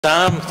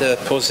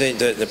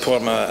pour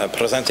me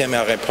présenter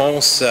ma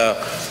réponse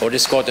au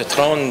discours de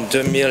trône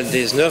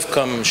 2019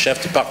 comme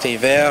chef du Parti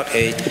vert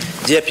et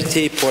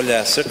député pour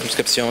la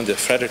circonscription de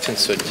Fredericton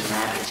Sud.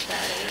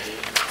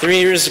 3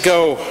 years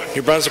ago,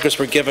 New Brunswickers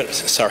were given...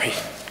 Sorry,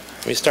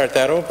 can we start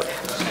that over?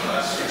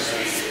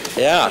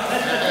 Yeah,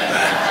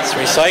 it's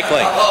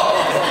recycling.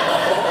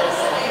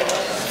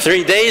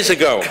 3 days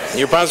ago,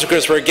 New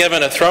Brunswickers were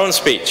given a throne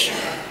speech.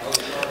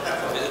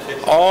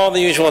 All the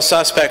usual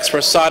suspects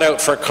were sought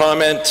out for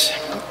comment,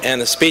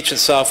 and the speech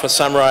itself was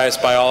summarized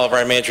by all of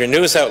our major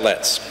news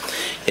outlets.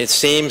 It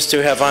seems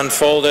to have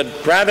unfolded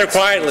rather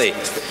quietly,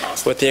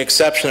 with the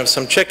exception of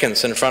some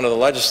chickens in front of the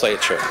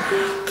legislature,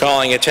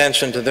 calling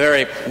attention to the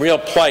very real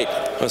plight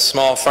of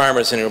small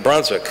farmers in New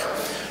Brunswick.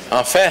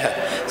 En fait,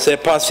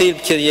 c'est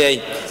possible qu'il y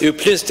ait eu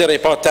plus de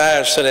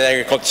reportages sur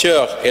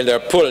l'agriculture et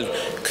leurs poules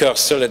que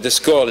sur le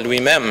discours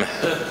lui-même.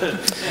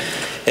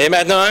 Et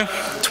maintenant,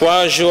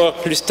 3 jours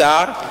plus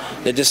tard,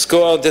 le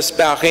discours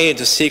disparaît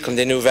du cycle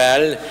des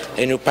nouvelles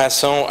et nous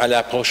passons à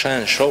la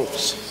prochaine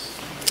chose.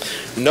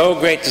 No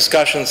great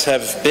discussions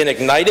have been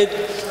ignited,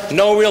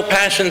 no real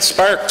passion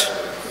sparked,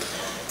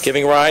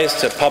 giving rise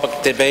to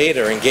public debate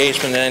or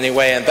engagement in any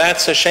way. And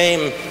that's a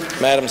shame,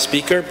 Madam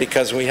Speaker,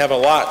 because we have a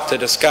lot to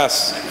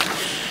discuss.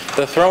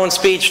 The throne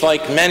speech,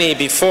 like many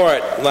before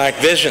it,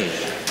 lacked vision,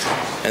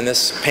 and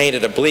this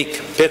painted a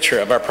bleak picture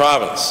of our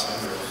province.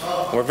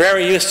 We're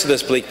very used to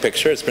this bleak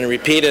picture. It's been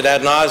repeated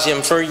ad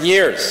nauseum for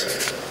years.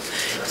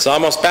 It's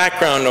almost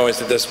background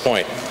noise at this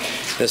point.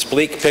 This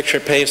bleak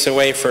picture paves the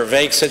way for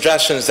vague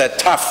suggestions that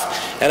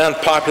tough and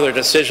unpopular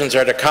decisions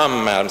are to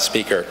come, Madam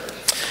Speaker.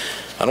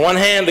 On one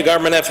hand, the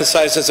government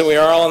emphasizes that we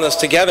are all in this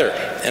together,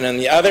 and on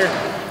the other,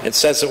 it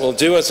says it will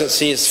do as it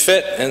sees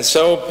fit, and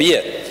so be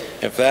it,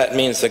 if that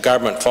means the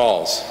government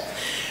falls.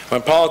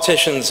 When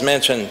politicians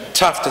mention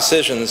tough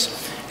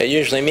decisions, it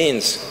usually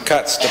means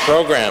cuts to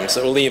programs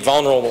that will leave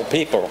vulnerable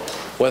people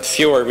with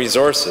fewer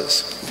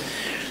resources.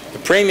 The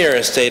Premier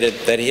has stated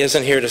that he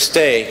isn't here to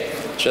stay,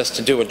 just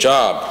to do a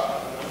job.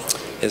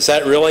 Is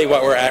that really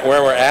where we're at?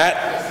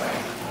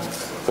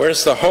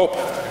 Where's the hope?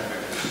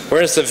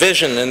 Where's the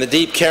vision and the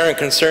deep care and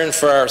concern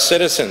for our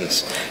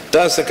citizens?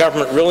 Does the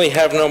government really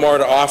have no more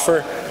to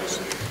offer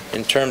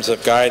in terms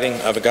of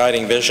a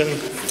guiding vision?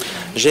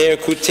 J'ai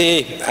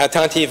écouté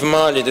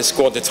attentivement le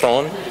discours du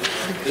trône.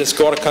 Le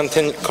discours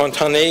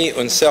contenait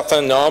un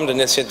certain nombre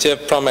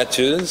d'initiatives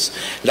prometteuses.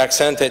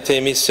 L'accent a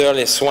été mis sur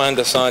les soins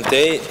de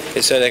santé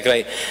et sur la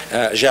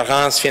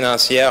gérance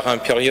financière en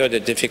période de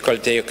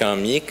difficultés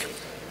économiques.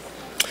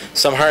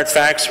 Some hard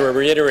facts were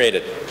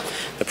reiterated.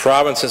 The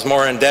province is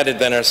more indebted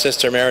than our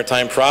sister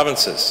maritime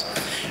provinces.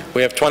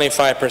 We have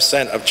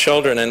 25% of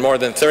children and more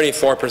than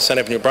 34%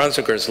 of New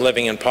Brunswickers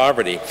living in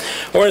poverty,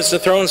 or as the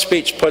throne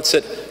speech puts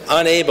it,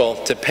 unable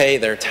to pay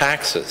their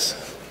taxes.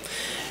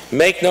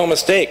 Make no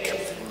mistake,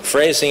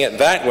 phrasing it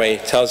that way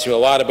tells you a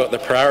lot about the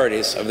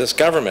priorities of this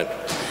government.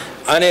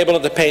 Unable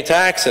to pay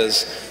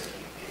taxes,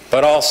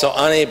 but also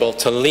unable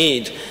to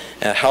lead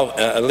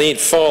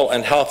full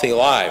and healthy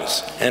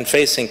lives, and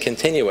facing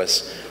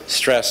continuous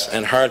stress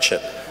and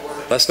hardship.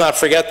 Let's not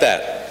forget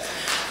that.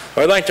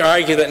 I'd like to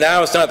argue that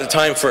now is not the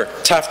time for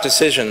tough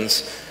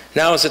decisions.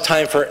 Now is the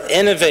time for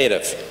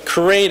innovative,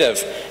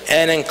 creative,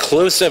 and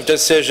inclusive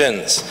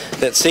decisions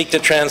that seek to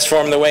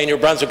transform the way New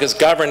Brunswick is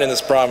governed in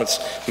this province,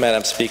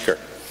 Madam Speaker.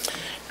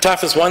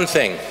 Tough is one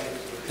thing,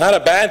 not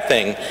a bad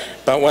thing,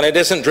 but when it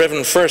isn't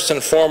driven first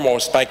and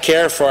foremost by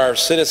care for our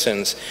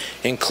citizens,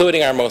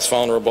 including our most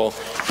vulnerable,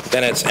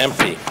 then it's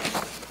empty.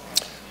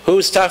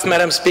 Who's tough,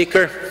 Madam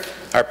Speaker?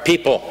 Our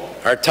people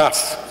are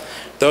tough.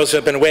 Those who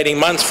have been waiting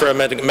months for a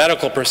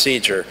medical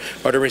procedure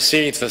or to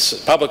receive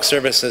the public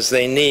services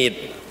they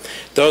need.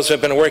 Those who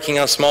have been working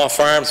on small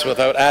farms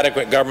without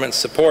adequate government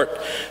support.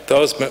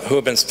 Those who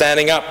have been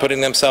standing up, putting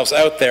themselves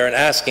out there and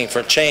asking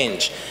for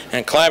change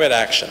and climate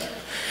action.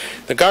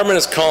 The government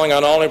is calling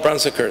on all New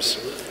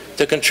Brunswickers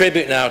to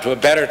contribute now to a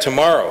better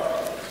tomorrow.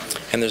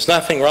 And there's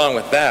nothing wrong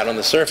with that on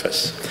the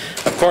surface.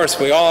 Of course,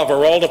 we all have a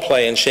role to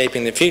play in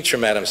shaping the future,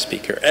 Madam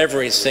Speaker,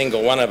 every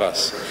single one of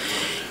us.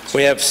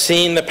 We have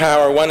seen the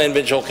power one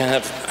individual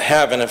can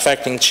have in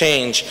affecting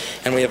change,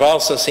 and we have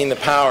also seen the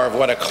power of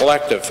what a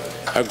collective,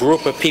 a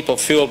group of people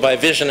fueled by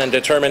vision and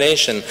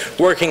determination,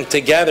 working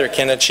together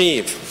can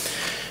achieve.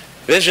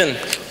 Vision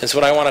is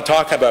what I want to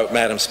talk about,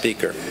 Madam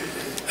Speaker.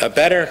 A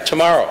better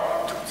tomorrow.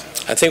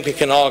 I think we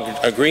can all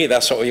agree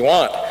that's what we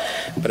want,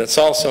 but it's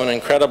also an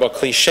incredible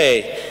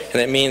cliche,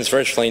 and it means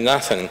virtually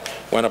nothing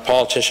when a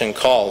politician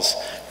calls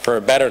for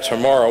a better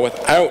tomorrow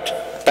without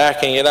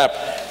backing it up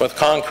with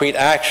concrete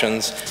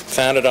actions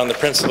founded on the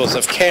principles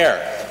of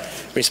care,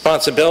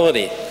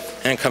 responsibility,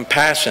 and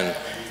compassion,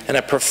 and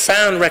a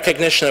profound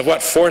recognition of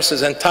what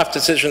forces and tough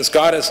decisions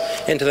got us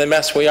into the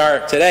mess we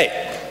are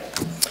today.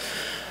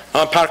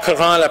 En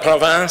parcourant la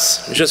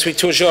province, je suis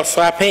toujours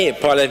frappé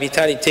par la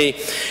vitalité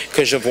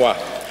que je vois,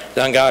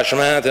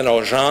 l'engagement de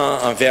nos gens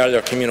envers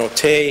leur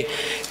communauté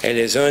et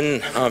les uns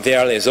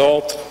envers les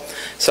autres,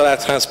 Cela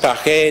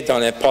transparaît dans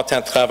l'important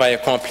travail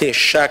accompli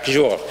chaque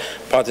jour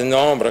par de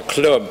nombreux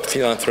clubs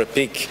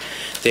philanthropiques,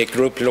 des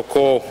groupes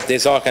locaux,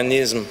 des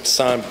organismes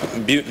sans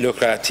but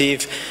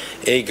lucratif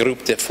et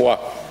groupes de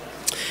foi.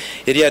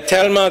 Il y a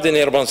tellement de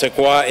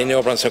Néo-Brunswickois et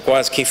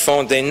Néo-Brunswickoises qui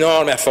font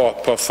d'énormes efforts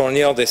pour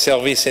fournir des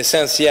services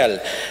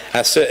essentiels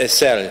à ceux et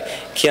celles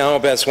qui en ont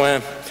besoin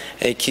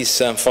et qui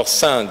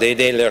s'efforcent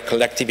d'aider leur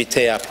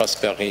collectivité à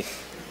prospérer.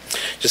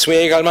 Je suis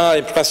également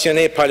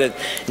impressionné par le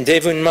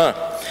dévouement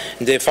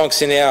des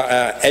fonctionnaires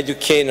à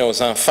éduquer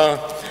nos enfants,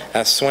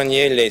 à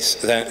soigner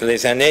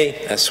les aînés,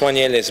 à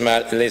soigner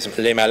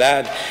les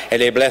malades et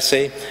les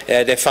blessés et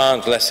à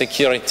défendre la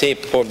sécurité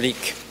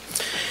publique.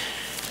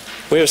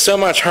 We have so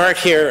much heart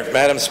here,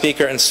 Madam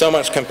Speaker, and so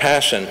much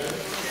compassion.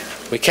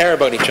 We care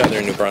about each other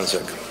in New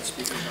Brunswick.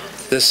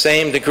 This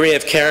same degree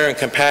of care and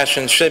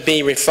compassion should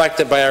be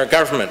reflected by our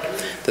government,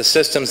 the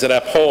systems it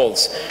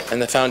upholds,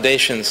 and the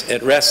foundations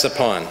it rests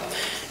upon.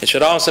 It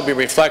should also be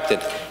reflected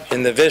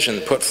in the vision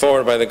put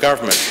forward by the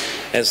government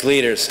as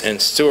leaders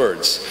and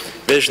stewards,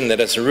 vision that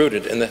is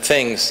rooted in the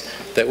things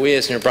that we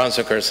as New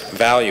Brunswickers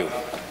value.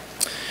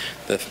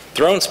 The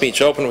throne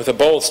speech opened with a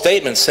bold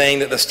statement saying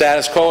that the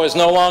status quo is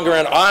no longer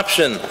an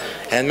option.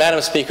 And,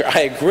 Madam Speaker,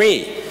 I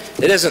agree.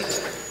 It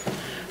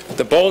isn't.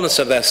 The boldness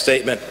of that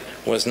statement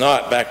was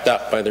not backed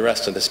up by the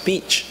rest of the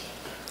speech.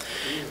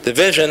 The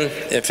vision,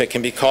 if it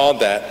can be called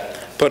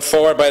that, put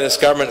forward by this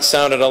government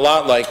sounded a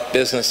lot like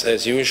business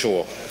as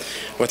usual,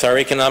 with our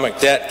economic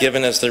debt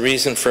given as the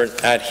reason for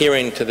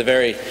adhering to the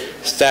very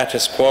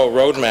status quo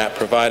roadmap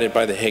provided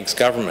by the Higgs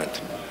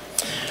government.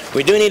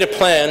 We do need a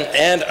plan,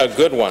 and a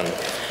good one,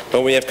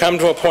 but we have come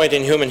to a point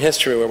in human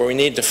history where we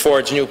need to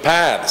forge new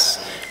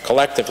paths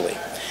collectively.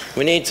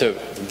 We need to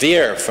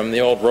veer from the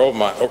old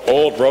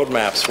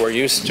roadmaps we're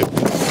used to.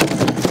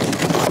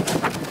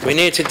 We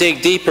need to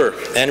dig deeper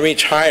and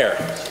reach higher.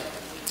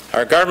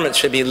 Our government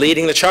should be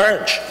leading the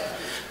charge.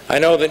 I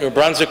know that New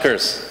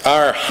Brunswickers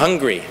are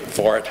hungry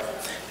for it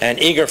and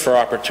eager for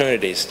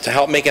opportunities to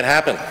help make it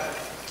happen.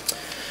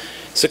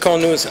 Ce qu'on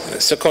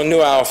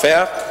nous a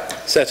offert,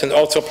 c'est un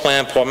autre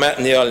plan pour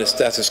maintenir le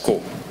status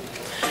quo.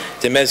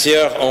 Des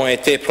mesures ont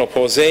été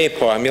proposées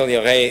pour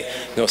améliorer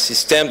nos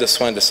systèmes de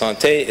soins de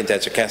santé et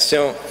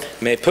d'éducation,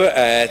 mais peu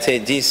a été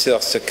dit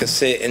sur ce que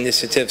ces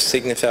initiatives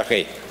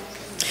signifieraient.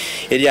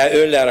 Il y a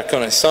eu la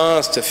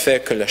reconnaissance du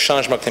fait que le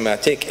changement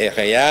climatique est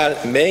réel,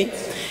 mais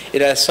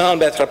il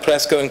semble être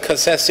presque une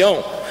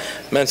concession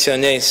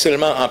mentionnée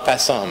seulement en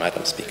passant,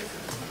 Madam Speaker.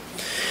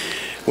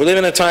 We live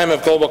in a time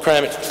of global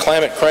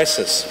climate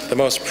crisis, the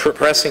most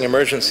pressing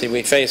emergency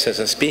we face as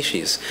a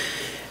species.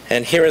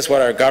 And here is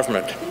what our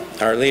government,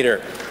 our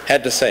leader,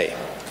 had to say.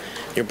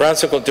 New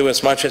Brunswick will do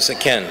as much as it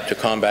can to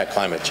combat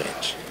climate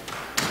change.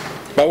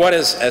 But what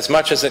is as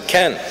much as it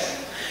can?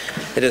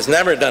 It has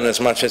never done as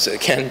much as it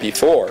can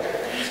before.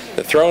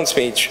 The throne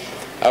speech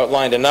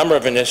outlined a number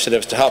of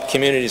initiatives to help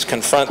communities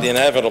confront the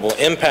inevitable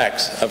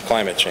impacts of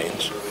climate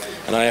change.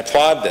 And I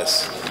applaud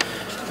this.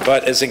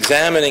 But as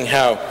examining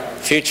how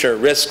future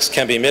risks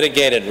can be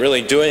mitigated,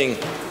 really doing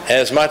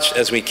as much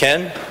as we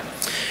can,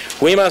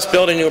 we must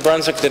build a New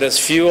Brunswick that is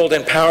fueled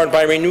and powered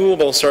by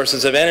renewable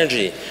sources of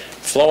energy,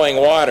 flowing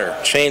water,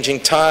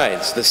 changing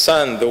tides, the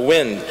sun, the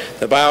wind,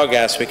 the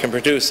biogas we can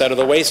produce out of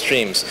the waste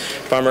streams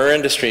from our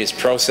industries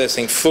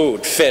processing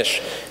food,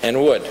 fish, and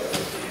wood,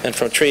 and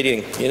from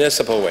treating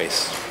municipal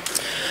waste.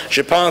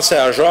 Je pense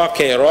à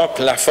Jacques et Roch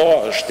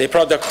Laforge, des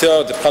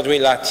producteurs de produits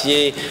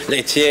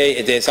laitiers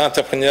et des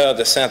entrepreneurs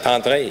de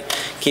Saint-André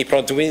qui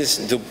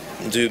produisent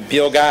du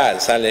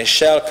biogaz à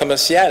l'échelle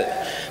commerciale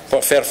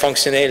pour faire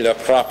fonctionner leur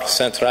propre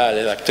centrale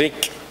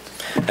électrique.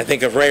 I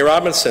think of Ray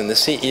Robinson, the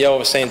CEO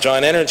of St.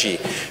 John Energy,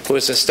 who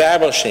is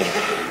establishing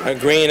a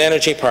green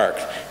energy park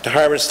to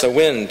harvest the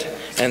wind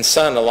and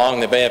sun along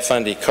the Bay of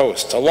Fundy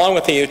coast, along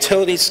with a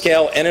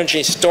utility-scale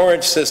energy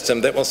storage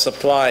system that will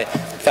supply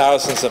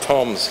thousands of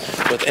homes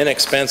with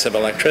inexpensive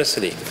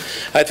electricity.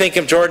 I think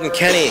of Jordan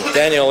Kenny,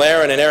 Daniel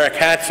Aaron, and Eric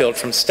Hatfield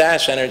from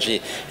Stash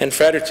Energy in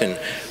Fredericton,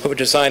 who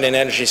designed an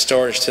energy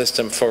storage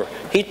system for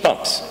heat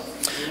pumps.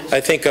 I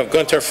think of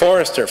Gunther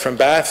Forrester from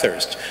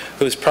Bathurst,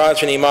 whose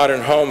Progeny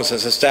Modern Homes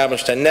has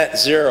established a net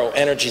zero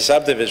energy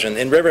subdivision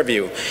in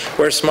Riverview,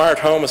 where smart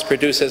homes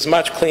produce as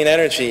much clean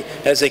energy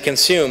as they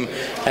consume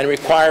and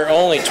require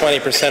only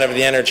 20% of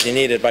the energy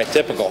needed by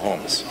typical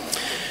homes.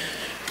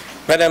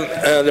 Madame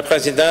le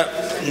Président,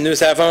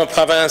 nous avons une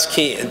province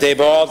qui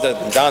déborde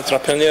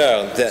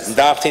d'entrepreneurs,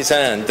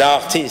 d'artisans,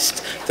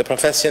 d'artistes, de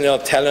professionnels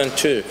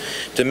talentueux,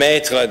 de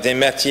maîtres des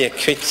métiers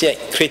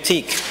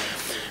critiques.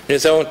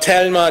 Nous avons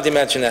tellement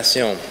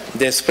d'imagination,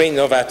 d'esprit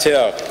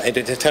novateur et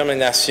de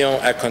détermination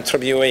à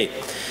contribuer.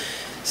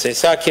 C'est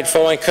ça qu'il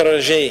faut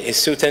encourager et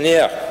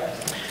soutenir.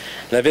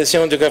 La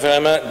vision du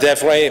gouvernement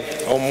devrait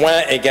au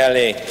moins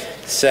égaler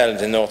celle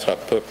de notre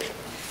peuple.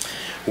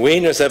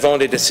 Oui, nous avons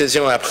des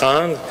décisions à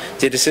prendre,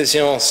 des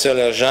décisions sur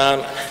le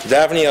genre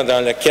d'avenir dans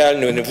lequel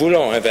nous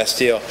voulons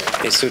investir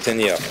et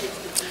soutenir.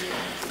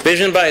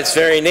 Vision by its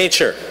very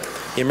nature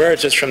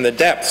emerges from the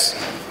depths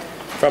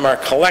from our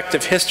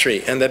collective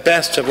history and the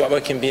best of what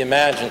we can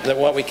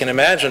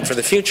imagine for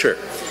the future.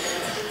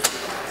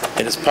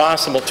 It is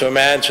possible to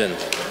imagine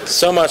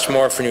so much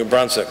more for New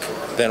Brunswick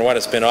than what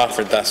has been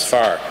offered thus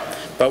far.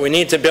 But we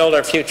need to build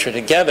our future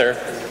together.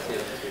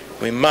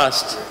 We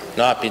must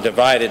not be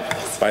divided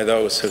by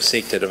those who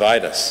seek to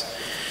divide us.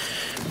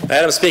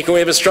 Madam Speaker, we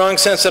have a strong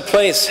sense of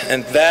place,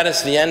 and that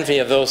is the envy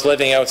of those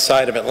living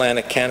outside of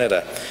Atlantic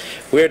Canada.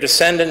 We are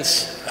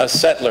descendants of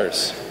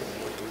settlers,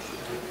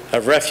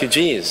 of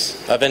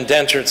refugees, of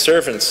indentured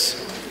servants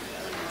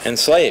and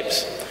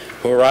slaves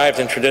who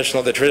arrived in the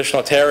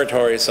traditional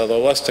territories of the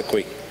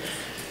Wolastoqey,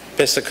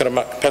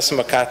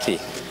 Passamaquoddy,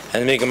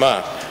 and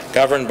Mi'kmaq,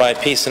 governed by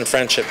peace and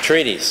friendship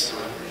treaties.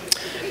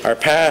 Our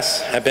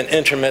pasts have been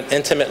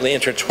intimately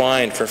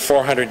intertwined for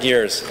 400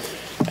 years,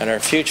 and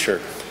our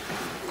futures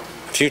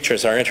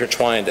are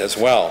intertwined as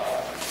well.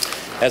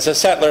 As a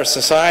settler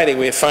society,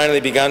 we have finally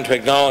begun to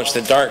acknowledge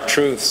the dark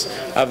truths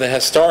of the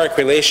historic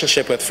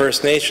relationship with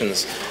First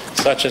Nations,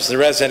 such as the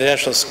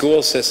residential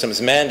school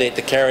system's mandate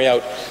to carry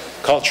out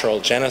cultural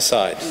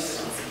genocide.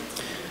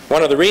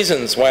 One of the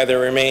reasons why there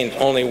remain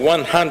only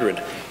 100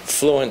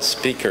 fluent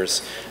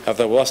speakers of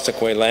the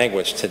Wolastoqey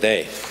language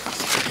today.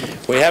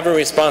 We have a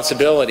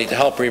responsibility to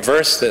help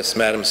reverse this,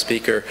 Madam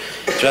Speaker,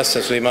 just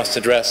as we must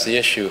address the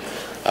issue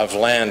of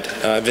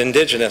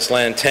Indigenous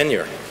land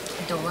tenure.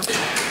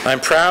 I'm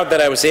proud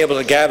that I was able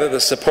to gather the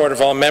support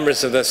of all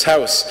members of this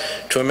House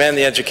to amend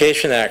the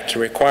Education Act to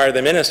require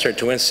the Minister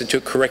to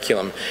institute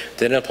curriculum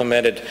that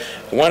implemented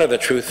one of the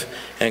Truth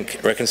and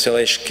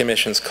Reconciliation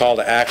Commission's call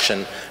to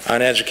action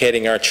on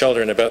educating our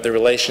children about the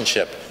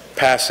relationship,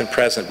 past and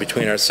present,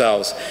 between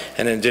ourselves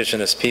and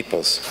Indigenous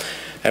peoples.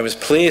 I was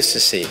pleased to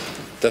see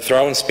the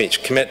throne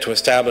speech commit to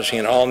establishing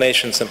an all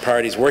nations and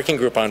parties working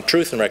group on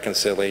truth and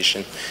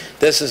reconciliation.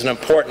 This is an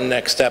important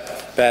next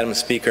step, Madam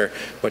Speaker,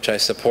 which I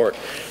support,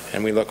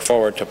 and we look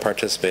forward to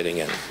participating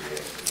in.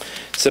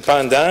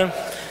 Cependant,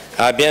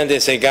 à bien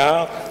des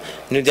égards,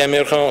 nous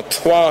demeurons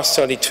trois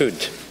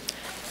solitudes,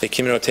 les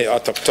communautés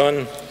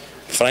autochtones,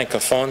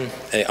 francophones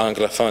et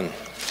anglophones.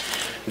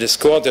 Le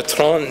discours du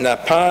trône n'a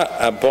pas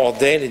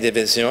abordé les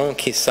divisions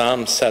qui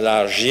semblent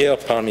s'élargir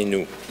parmi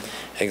nous,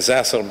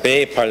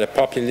 exacerbées par le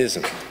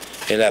populisme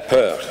et la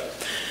peur.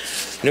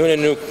 Nous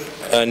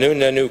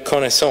ne nous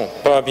connaissons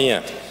pas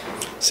bien,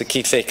 ce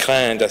qui fait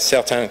craindre à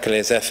certains que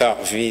les efforts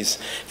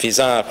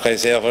visant à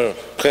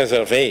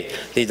préserver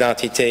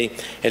l'identité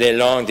et les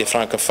langues des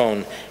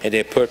francophones et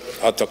des peuples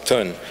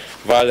autochtones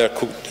va leur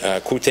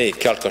coûter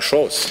quelque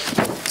chose.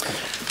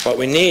 What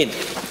we need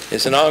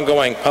is an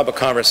ongoing public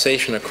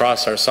conversation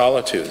across our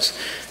solitudes.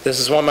 This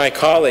is why my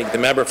colleague, the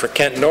member for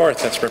Kent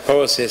North, has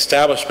proposed the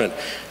establishment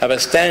of a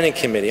standing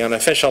committee on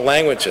official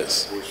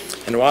languages,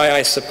 and why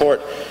I support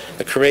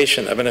the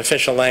creation of an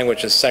official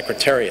languages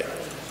secretariat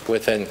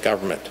within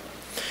government.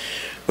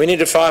 We need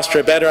to foster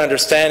a better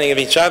understanding of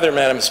each other,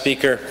 Madam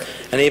Speaker,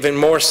 and even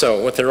more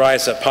so with the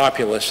rise of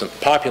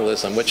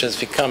populism, which has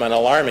become an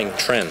alarming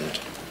trend.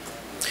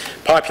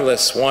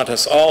 Populists want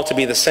us all to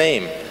be the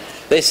same.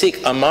 They seek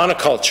a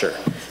monoculture,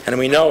 and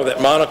we know that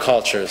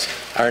monocultures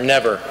are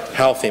never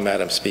healthy,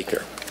 Madam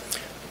Speaker.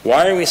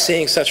 Why are we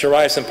seeing such a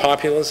rise in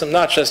populism,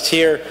 not just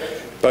here,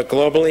 but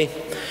globally?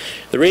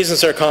 The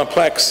reasons are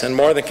complex and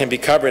more than can be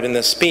covered in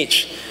this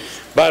speech,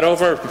 but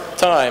over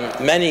time,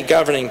 many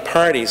governing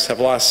parties have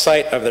lost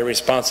sight of their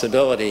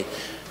responsibility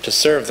to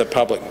serve the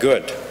public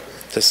good,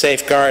 to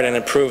safeguard and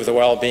improve the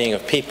well-being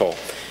of people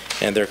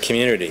and their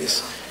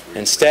communities.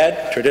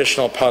 Instead,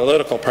 traditional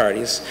political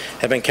parties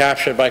have been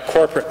captured by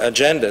corporate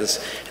agendas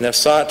and have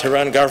sought to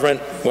run government,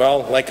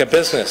 well, like a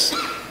business.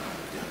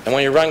 And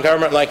when you run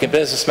government like a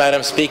business,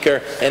 Madam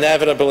Speaker,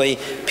 inevitably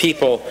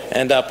people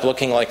end up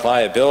looking like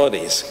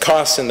liabilities.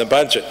 Costs in the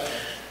budget,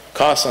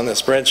 costs on the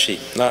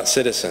spreadsheet, not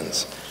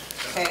citizens.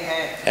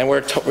 And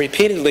we're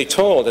repeatedly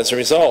told as a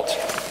result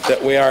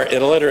that we are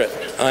illiterate,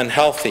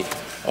 unhealthy,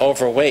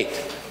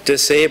 overweight,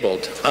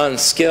 disabled,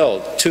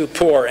 unskilled, too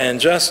poor, and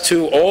just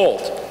too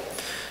old.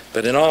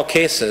 But in all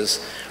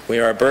cases, we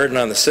are a burden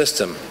on the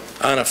system,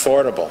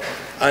 unaffordable,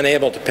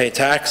 unable to pay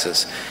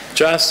taxes,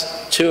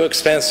 just too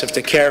expensive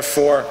to care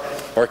for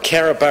or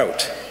care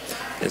about.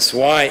 It's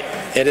why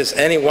it is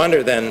any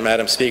wonder then,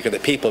 Madam Speaker,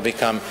 that people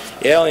become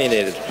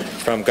alienated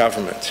from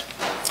government.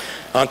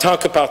 En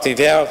tant que Parti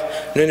vert,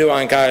 nous nous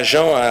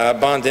engageons à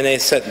abandonner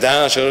cette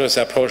dangereuse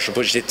approche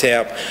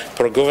budgétaire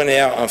pour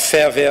gouverner en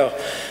faveur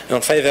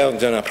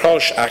d'une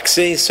approche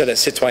axée sur le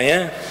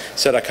citoyen,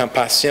 sur la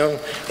compassion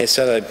et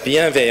sur la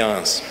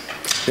bienveillance.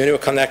 Nous nous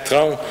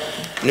concentrons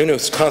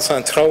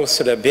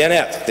sur le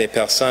bien-être des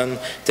personnes,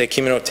 des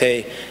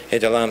communautés et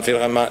de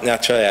l'environnement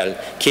naturel,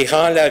 qui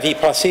rend la vie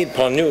possible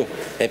pour nous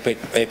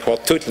et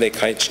pour toutes les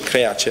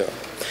créatures.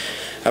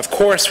 Of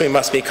course, we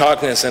must be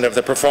cognizant of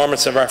the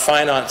performance of our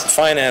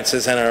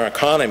finances and our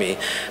economy,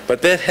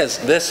 but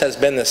this has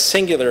been the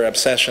singular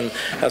obsession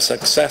of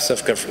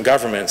successive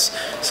governments,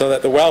 so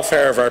that the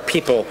welfare of our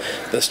people,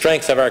 the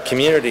strength of our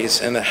communities,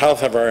 and the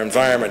health of our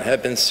environment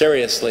have been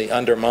seriously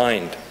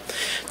undermined.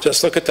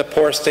 Just look at the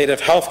poor state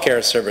of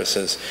healthcare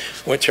services,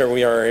 which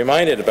we are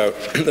reminded about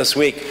this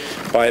week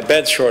by a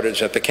bed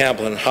shortage at the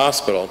Campbellton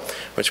Hospital,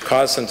 which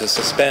caused them to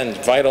suspend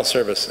vital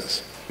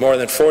services. More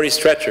than 40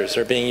 stretchers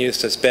are being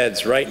used as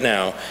beds right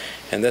now,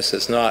 and this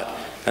is not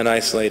an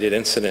isolated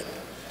incident.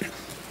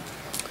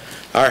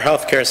 Our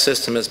healthcare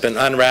system has been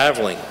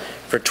unraveling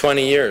for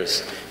 20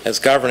 years as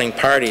governing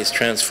parties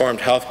transformed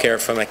healthcare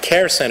from a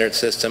care-centered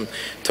system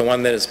to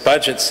one that is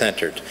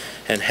budget-centered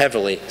and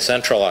heavily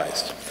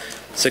centralized.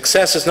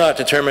 Success is not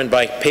determined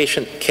by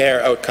patient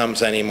care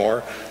outcomes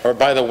anymore or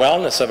by the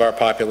wellness of our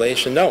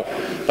population, no,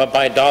 but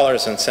by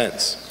dollars and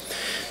cents.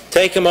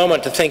 Take a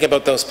moment to think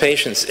about those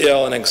patients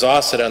ill and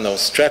exhausted on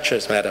those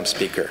stretchers, Madam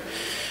Speaker.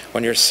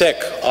 When you're sick,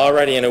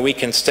 already in a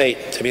weakened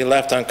state, to be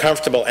left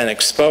uncomfortable and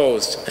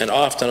exposed and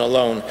often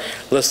alone,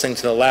 listening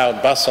to the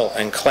loud bustle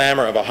and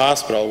clamor of a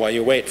hospital while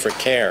you wait for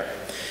care.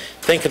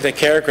 Think of the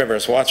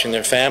caregivers watching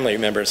their family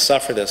members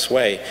suffer this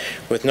way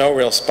with no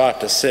real spot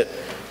to sit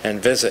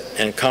and visit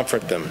and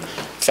comfort them. In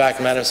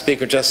fact, Madam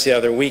Speaker, just the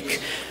other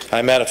week,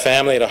 I met a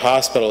family at a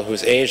hospital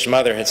whose aged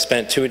mother had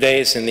spent 2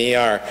 days in the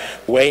ER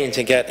waiting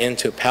to get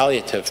into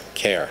palliative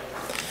care.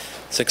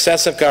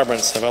 Successive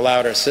governments have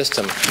allowed our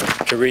system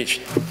to reach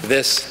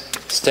this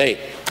state.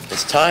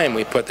 It's time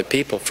we put the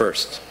people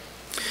first.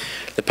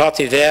 Le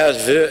Parti vert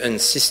veut un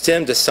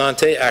système de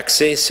santé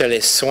axé sur les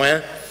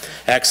soins,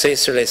 axé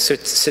sur les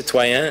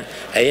citoyens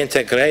et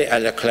intégré à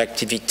la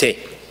collectivité.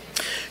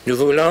 Nous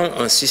voulons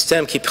un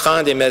système qui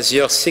prend des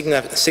mesures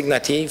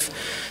signatives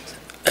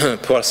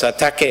pour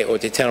s'attaquer aux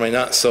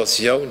déterminants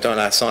sociaux dans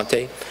la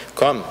santé,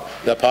 comme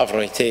la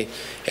pauvreté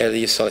et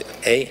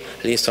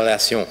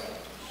l'isolation.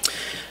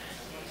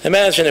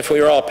 Imagine if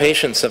we were all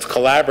patients of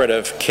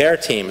collaborative care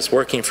teams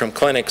working from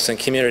clinics and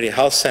community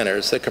health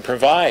centers that could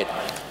provide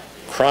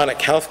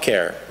chronic health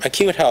care,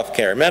 acute health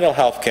care, mental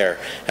health care,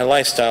 and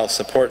lifestyle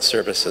support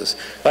services,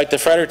 like the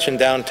Fredericton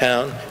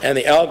Downtown and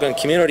the Elgin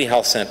Community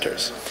Health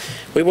Centers.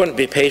 We wouldn't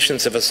be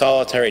patients of a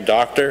solitary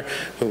doctor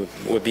who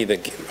would be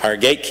our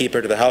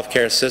gatekeeper to the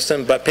healthcare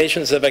system, but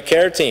patients of a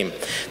care team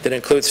that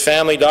includes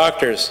family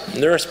doctors,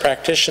 nurse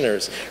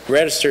practitioners,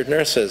 registered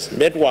nurses,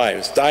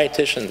 midwives,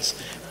 dietitians,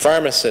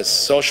 pharmacists,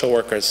 social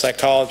workers,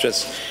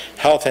 psychologists,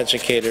 health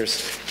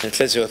educators, and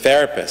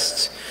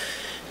physiotherapists.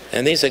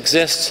 And these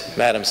exist,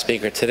 Madam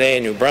Speaker, today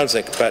in New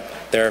Brunswick, but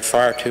there are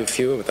far too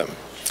few of them.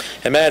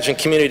 Imagine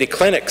community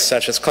clinics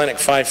such as Clinic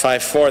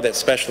 554 that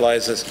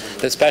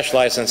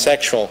specialize in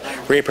sexual,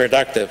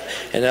 reproductive,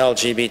 and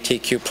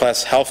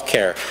LGBTQ+ health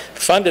care,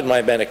 funded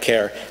by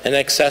Medicare and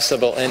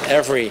accessible in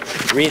every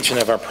region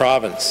of our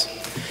province.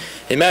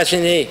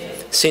 Imaginez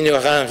si nous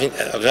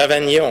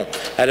revenions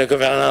à la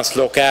gouvernance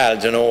locale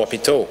de nos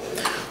hôpitaux,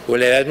 où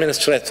les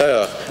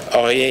administrateurs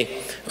auraient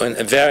un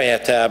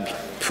véritable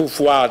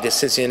pouvoir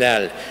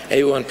décisionnel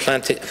et où une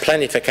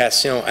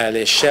planification à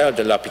l'échelle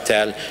de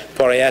l'hôpital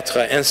pourrait être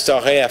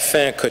instaurée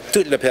afin que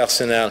tout le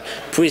personnel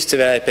puisse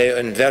développer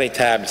un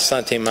véritable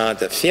sentiment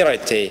de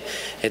fierté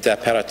et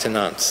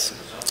d'appartenance.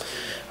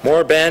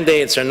 More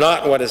Band-Aids are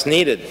not what is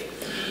needed.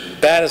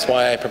 That is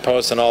why I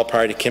proposed an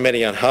all-party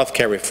committee on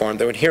healthcare reform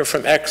that would hear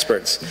from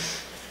experts,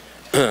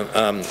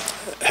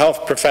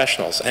 health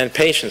professionals, and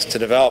patients to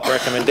develop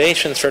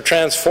recommendations for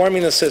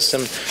transforming the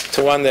system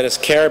to one that is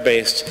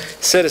care-based,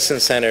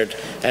 citizen-centered,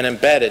 and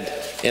embedded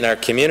in our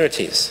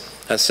communities,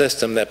 a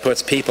system that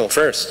puts people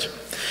first.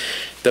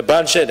 The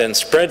budget and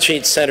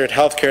spreadsheet-centered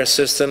healthcare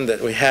system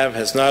that we have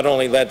has not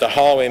only led to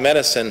hallway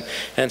medicine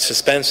and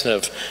suspension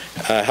of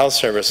health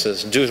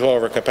services due to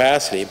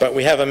overcapacity, but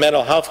we have a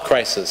mental health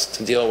crisis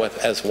to deal with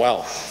as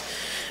well.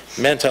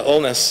 Mental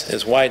illness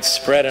is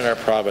widespread in our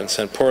province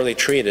and poorly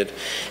treated,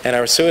 and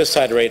our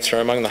suicide rates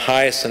are among the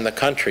highest in the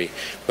country,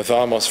 with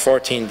almost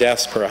 14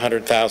 deaths per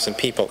 100,000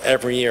 people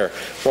every year,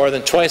 more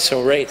than twice the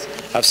rate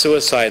of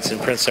suicides in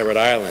Prince Edward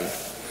Island.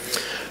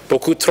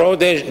 Beaucoup trop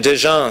de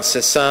gens se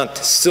sentent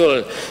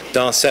seuls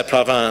dans cette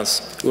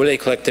province où les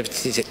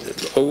collectivités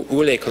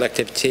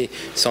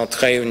sont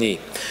réunies.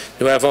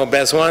 Nous avons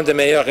besoin de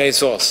meilleures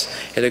ressources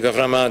et le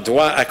gouvernement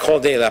doit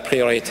accorder la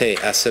priorité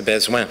à ce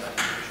besoin.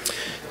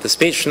 The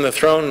speech from the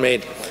throne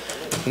made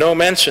no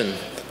mention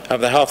of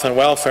the health and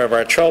welfare of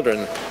our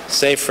children,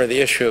 save for the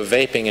issue of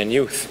vaping in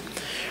youth.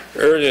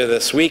 Earlier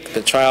this week,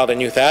 the Child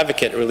and Youth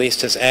Advocate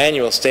released his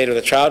annual State of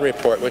the Child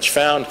report, which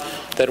found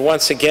that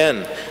once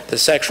again, the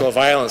sexual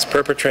violence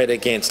perpetrated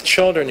against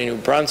children in New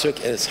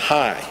Brunswick is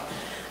high,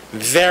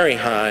 very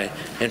high,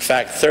 in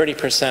fact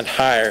 30%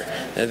 higher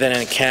than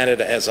in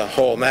Canada as a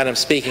whole. Madam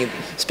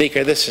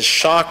Speaker, this is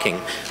shocking,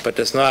 but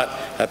does not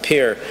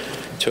appear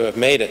to have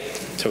made it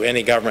to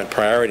any government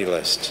priority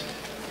list.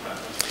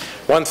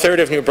 1/3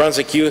 of New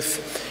Brunswick youth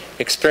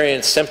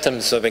experience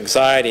symptoms of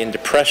anxiety and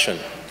depression.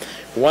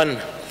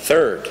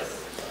 1/3.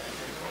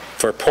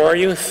 For poor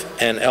youth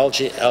and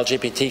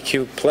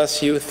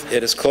LGBTQ+ youth,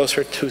 it is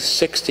closer to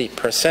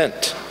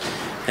 60%.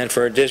 And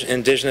for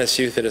Indigenous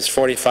youth, it is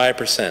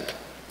 45%.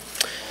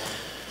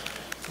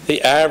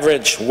 The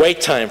average wait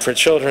time for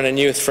children and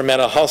youth for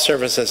mental health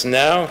services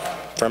now,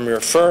 from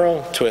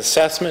referral to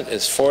assessment,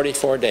 is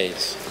 44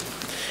 days.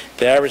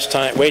 The average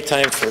wait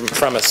time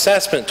from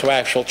assessment to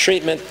actual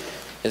treatment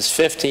is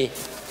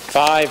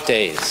 55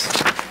 days.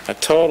 A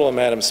total,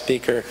 Madam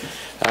Speaker,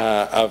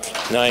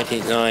 of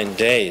 99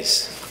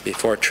 days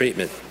before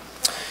treatment.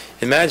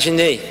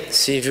 Imaginez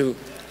si vous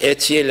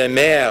étiez le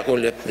maire ou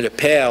le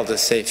père de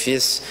ces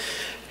fils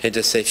et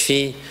de ces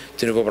filles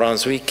du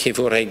Nouveau-Brunswick qui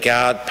vous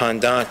regardent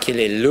pendant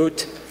qu'ils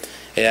luttent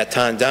et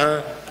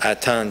attendent.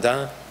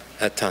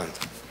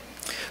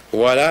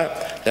 Voilà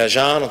le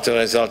genre de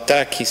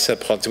résultat qui se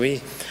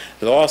produit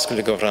lorsque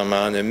le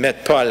gouvernement ne met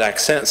pas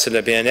l'accent sur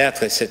le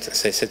bien-être de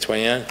ses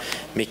citoyens,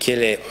 mais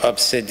qu'il est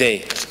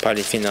obsédé par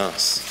les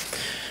finances.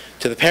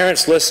 To the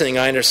parents listening,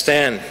 I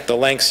understand the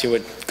lengths you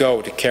would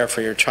go to care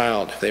for your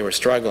child if they were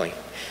struggling,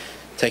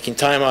 taking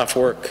time off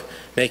work,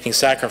 making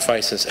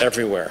sacrifices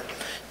everywhere.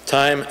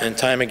 Time and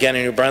time again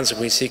in New Brunswick,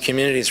 we see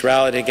communities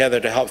rally together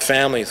to help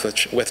families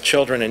with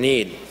children in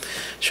need.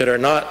 Should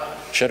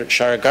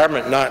our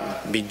government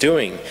not be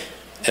doing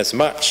as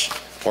much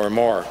or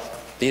more?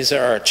 These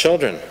are our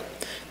children.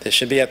 They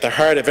should be at the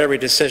heart of every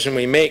decision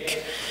we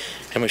make,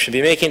 and we should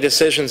be making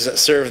decisions that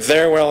serve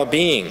their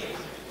well-being.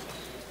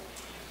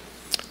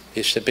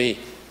 These should be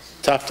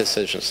tough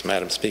decisions,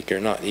 Madam Speaker,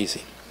 not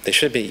easy. They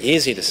should be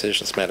easy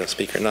decisions, Madam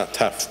Speaker, not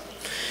tough.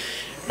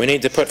 We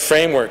need to put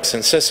frameworks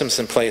and systems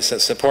in place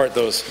that support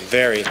those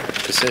very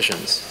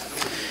decisions.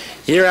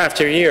 Year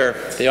after year,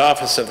 the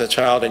Office of the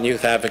Child and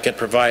Youth Advocate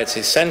provides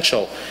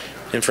essential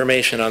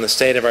information on the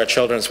state of our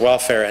children's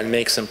welfare and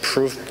makes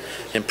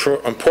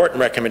important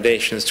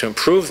recommendations to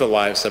improve the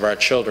lives of our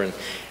children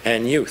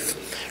and youth.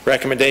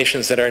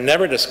 Recommendations that are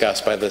never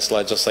discussed by this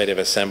Legislative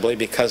Assembly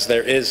because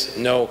there is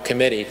no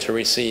committee to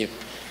receive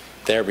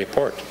their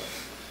report.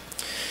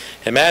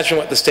 Imagine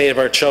what the state of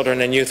our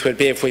children and youth would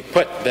be if we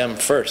put them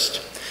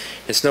first.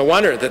 It's no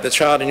wonder that the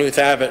Child and Youth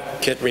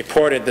Advocate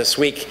reported this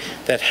week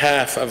that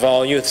half of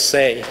all youth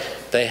say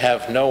they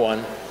have no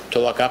one to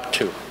look up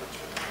to.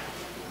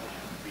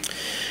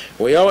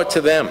 We owe it to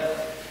them.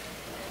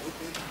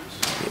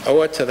 We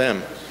owe it to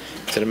them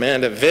to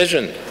demand a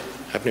vision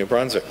of New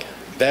Brunswick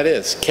that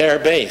is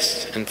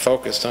care-based and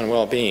focused on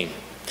well-being,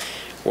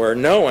 where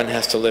no one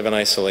has to live in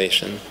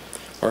isolation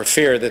or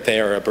fear that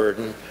they are a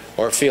burden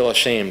or feel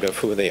ashamed of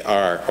who they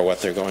are or what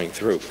they're going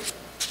through.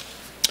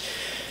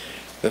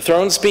 The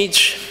throne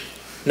speech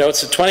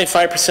notes that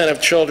 25%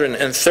 of children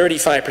and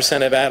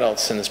 35% of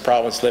adults in this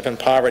province live in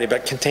poverty,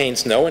 but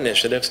contains no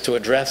initiatives to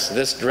address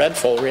this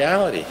dreadful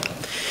reality.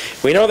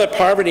 We know that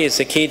poverty is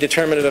the key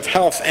determinant of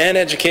health and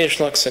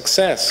educational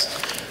success.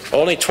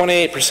 Only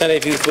 28%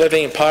 of youth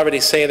living in poverty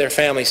say their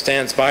family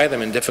stands by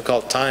them in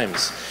difficult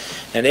times,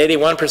 and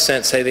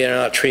 81% say they are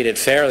not treated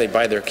fairly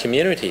by their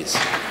communities.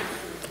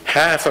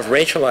 Half of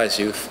racialized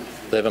youth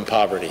live in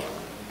poverty.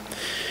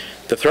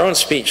 The throne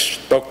speech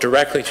spoke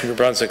directly to New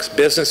Brunswick's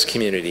business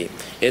community.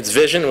 Its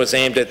vision was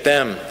aimed at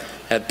them,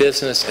 at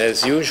business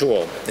as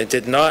usual. It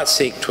did not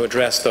seek to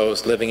address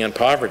those living in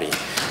poverty,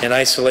 in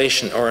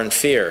isolation, or in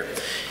fear.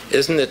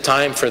 Isn't it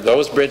time for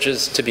those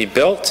bridges to be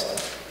built?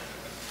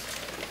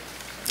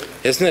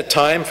 Isn't it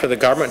time for the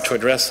government to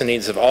address the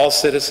needs of all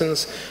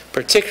citizens,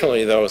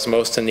 particularly those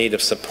most in need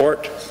of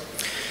support?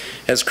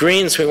 As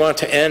Greens, we want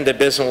to end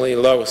abysmally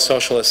low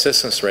social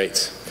assistance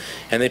rates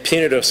and the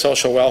punitive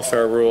social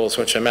welfare rules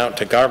which amount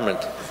to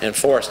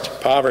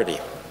government-enforced poverty.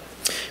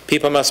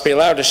 People must be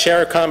allowed to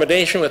share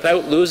accommodation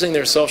without losing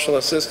their social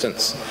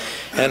assistance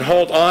and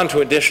hold on to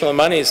additional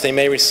monies they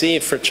may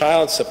receive for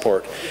child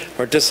support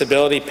or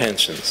disability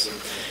pensions.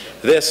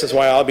 This is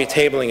why I'll be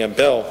tabling a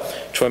bill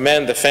to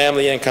amend the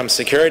Family Income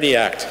Security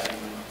Act.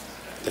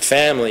 The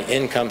Family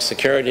Income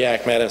Security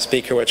Act, Madam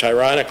Speaker, which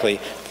ironically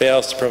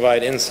fails to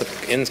provide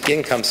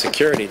income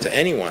security to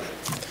anyone.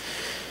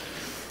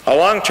 A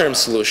long-term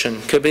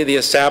solution could be the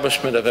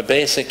establishment of a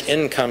basic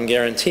income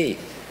guarantee.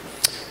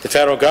 The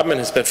federal government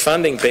has been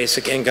funding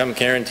basic income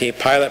guarantee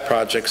pilot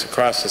projects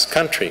across this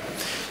country.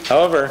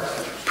 However,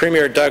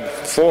 Premier Doug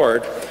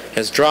Ford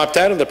has dropped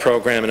out of the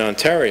program in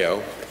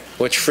Ontario,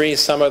 which frees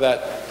some of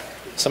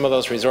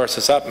those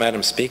resources up,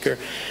 Madam Speaker.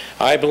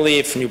 I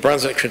believe New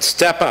Brunswick should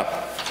step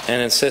up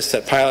and insist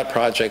that pilot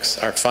projects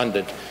are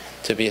funded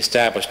to be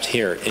established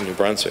here in New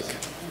Brunswick.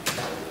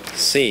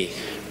 See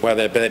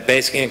whether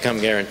basic income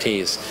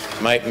guarantees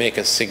might make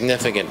a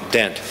significant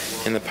dent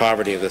in the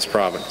poverty of this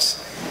province.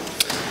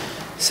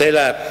 C'est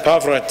la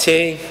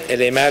pauvreté et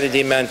les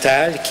maladies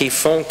mentales qui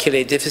font qu'il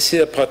est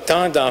difficile pour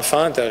tant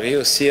d'enfants de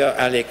réussir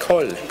à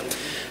l'école.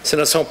 Ce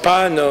ne sont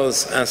pas nos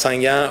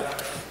enseignants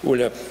ou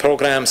le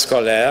programme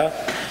scolaire.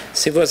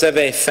 Si vous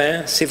avez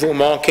faim, si vous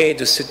manquez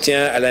de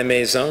soutien à la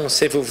maison,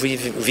 si vous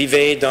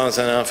vivez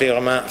dans un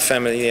environnement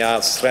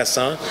familial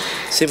stressant,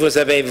 si vous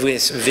avez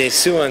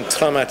vécu un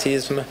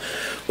traumatisme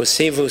ou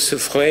si vous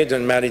souffrez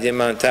d'une maladie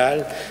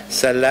mentale,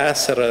 cela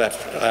se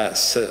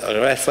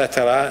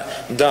reflètera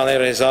dans les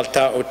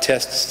résultats aux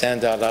tests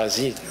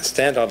standardisés.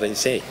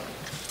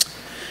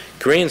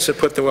 Greens would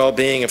put the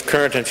well-being of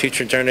current and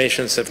future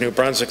generations of New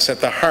Brunswickers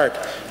at the heart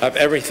of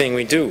everything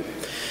we do.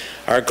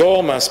 Our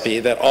goal must be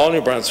that all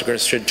New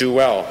Brunswickers should do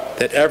well,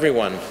 that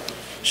everyone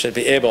should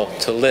be able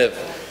to live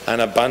an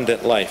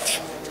abundant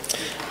life.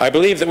 I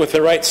believe that with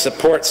the right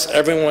supports,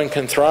 everyone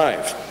can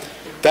thrive.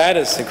 That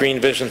is the green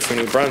vision for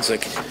New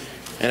Brunswick,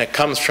 and it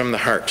comes from the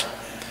heart.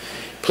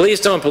 Please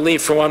don't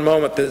believe for one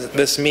moment that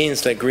this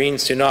means that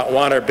Greens do not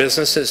want our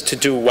businesses to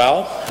do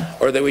well,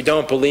 or that we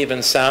don't believe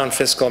in sound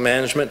fiscal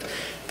management.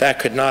 That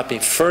could not be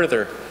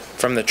further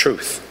from the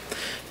truth.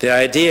 The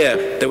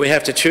idea that we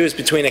have to choose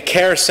between a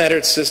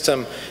care-centered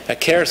system, a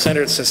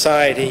care-centered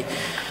society,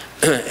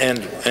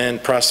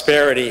 and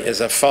prosperity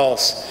is a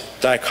false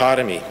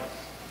dichotomy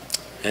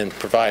and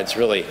provides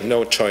really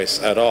no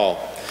choice at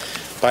all.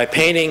 By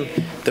painting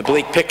the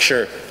bleak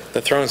picture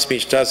the throne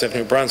speech does of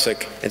New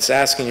Brunswick, it's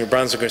asking New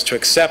Brunswickers to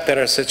accept that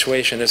our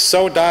situation is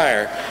so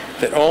dire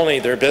that only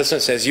their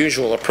business as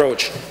usual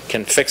approach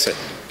can fix it.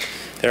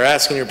 They're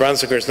asking New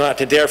Brunswickers not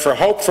to dare for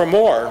hope for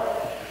more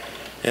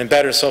and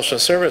better social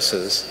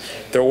services.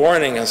 They're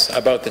warning us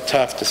about the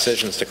tough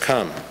decisions to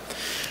come.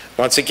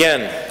 Once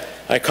again,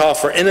 I call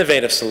for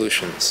innovative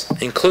solutions,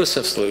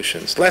 inclusive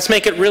solutions. Let's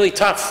make it really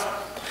tough.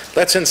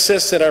 Let's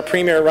insist that our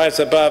Premier rise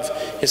above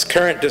his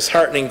current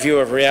disheartening view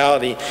of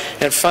reality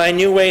and find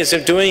new ways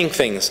of doing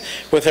things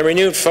with a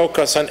renewed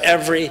focus on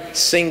every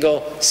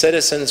single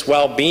citizen's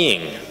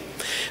well-being.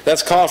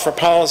 Let's call for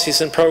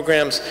policies and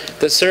programs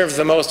that serve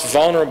the most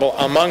vulnerable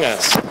among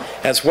us,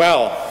 as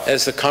well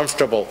as the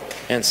comfortable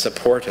and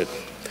supported.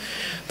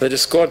 Le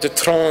discours du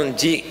trône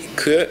dit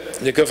que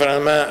le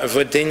gouvernement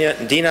veut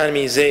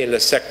dynamiser le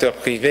secteur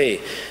privé,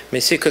 mais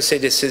c'est que ces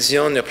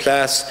décisions ne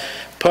placent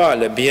pas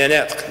le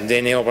bien-être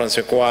des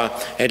Néo-Brunswickois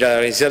et la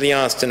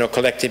résilience de nos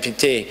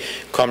collectivités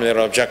comme leur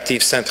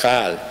objectif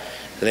central.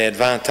 Les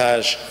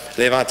avantages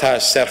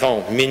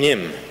seront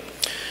minimes.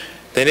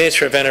 The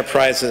nature of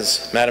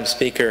enterprises, Madam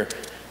Speaker,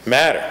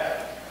 matter.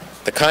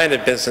 The kind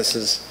of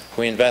businesses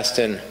we invest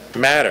in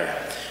matter.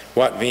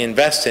 What we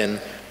invest in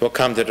will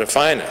come to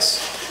define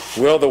us.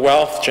 Will the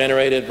wealth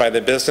generated by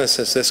the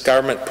businesses this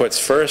government puts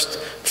first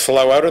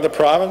flow out of the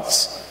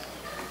province,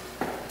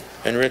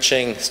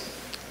 enriching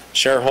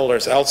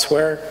shareholders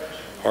elsewhere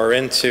or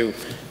into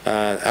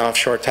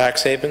offshore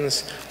tax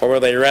havens, or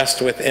will they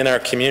rest within our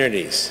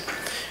communities?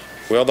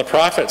 Will the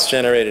profits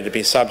generated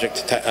be subject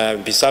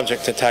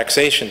to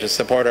taxation to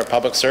support our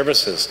public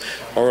services,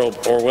 or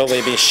will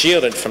they be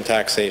shielded from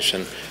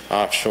taxation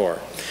offshore?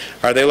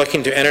 Are they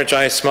looking to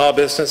energize small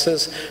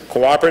businesses,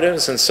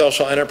 cooperatives, and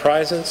social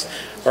enterprises,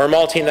 or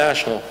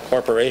multinational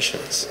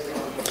corporations?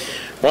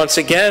 Once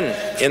again,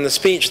 in the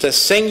speech, the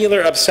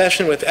singular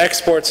obsession with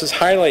exports is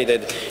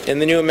highlighted in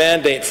the new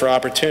mandate for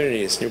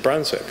opportunities, New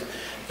Brunswick.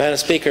 Madam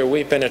Speaker,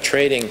 we've been a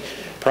trading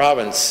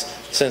province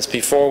since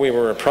before we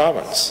were a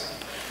province.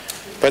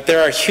 But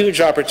there are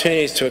huge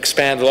opportunities to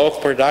expand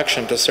local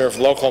production to serve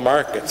local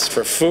markets,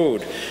 for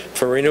food,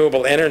 for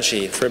renewable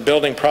energy, for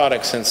building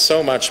products, and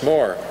so much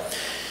more.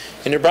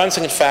 In New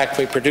Brunswick, in fact,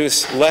 we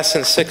produce less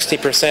than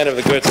 60% of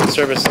the goods and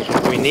services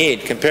we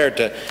need, compared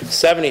to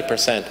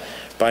 70%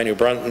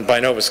 by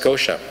Nova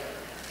Scotia.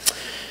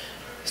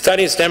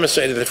 Studies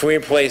demonstrated that if we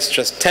replace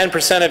just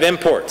 10% of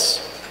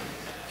imports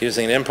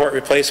using an import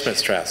replacement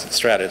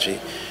strategy,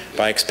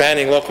 by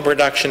expanding local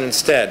production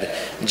instead,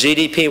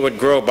 GDP would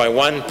grow by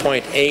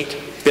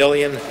 $1.8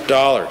 billion.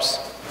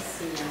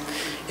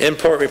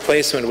 Import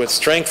replacement would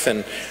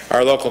strengthen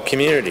our local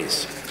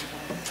communities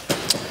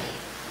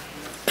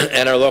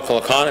and our local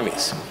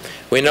economies.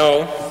 We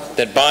know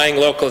that buying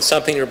local is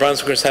something New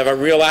Brunswickers have a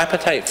real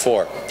appetite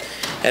for,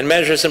 and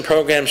measures and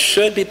programs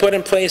should be put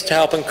in place to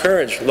help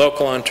encourage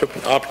local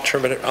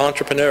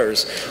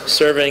entrepreneurs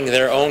serving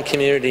their own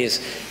communities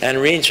and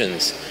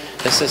regions.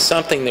 This is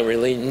something that we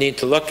really need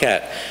to look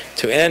at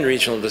to end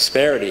regional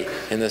disparity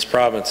in this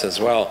province as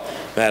well,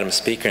 Madam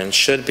Speaker, and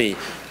should be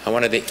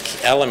one of the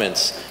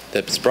elements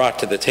that's brought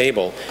to the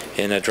table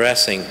in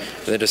addressing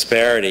the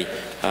disparity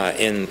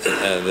in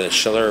the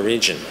Chaleur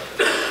region.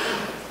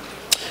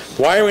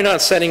 Why are we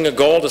not setting a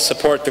goal to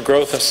support the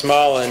growth of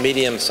small and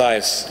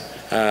medium-sized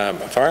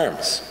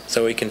farms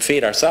so we can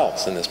feed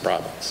ourselves in this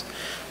province?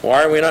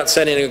 Why are we not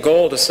setting a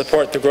goal to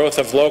support the growth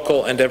of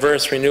local and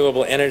diverse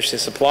renewable energy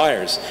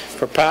suppliers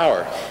for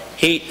power,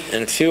 heat,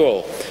 and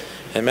fuel,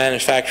 and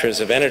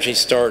manufacturers of energy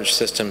storage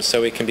systems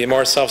so we can be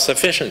more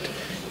self-sufficient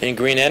in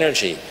green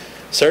energy?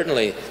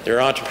 Certainly, there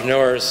are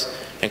entrepreneurs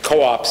and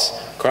co-ops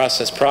across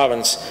this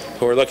province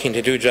who are looking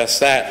to do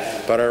just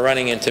that, but are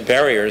running into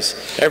barriers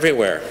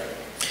everywhere.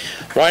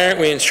 Why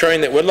aren't we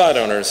ensuring that woodlot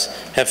owners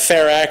have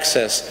fair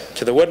access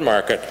to the wood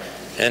market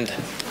and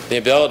the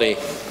ability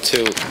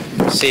to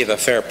receive a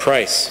fair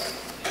price?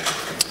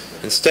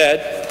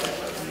 Instead,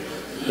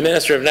 the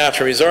Minister of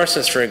Natural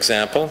Resources, for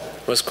example,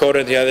 was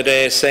quoted the other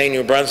day as saying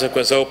New Brunswick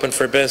was open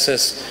for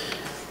business,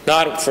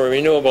 not for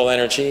renewable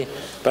energy,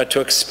 but to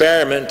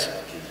experiment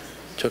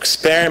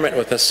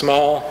with a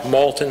small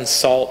molten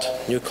salt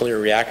nuclear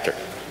reactor.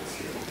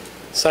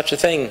 Such a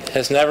thing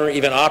has never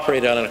even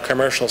operated on a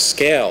commercial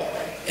scale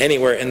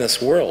anywhere in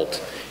this world.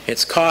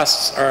 Its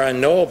costs are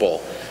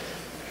unknowable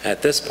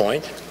at this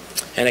point,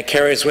 and it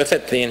carries with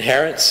it the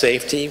inherent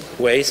safety,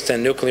 waste,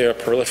 and nuclear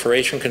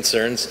proliferation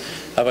concerns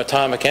of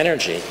atomic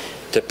energy,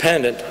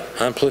 dependent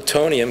on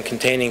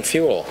plutonium-containing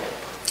fuel.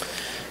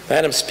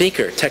 Madam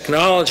Speaker,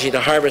 technology to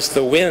harvest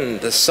the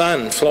wind, the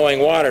sun, flowing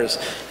waters,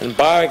 and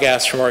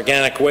biogas from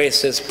organic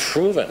waste is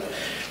proven.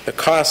 The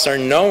costs are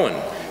known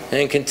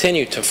and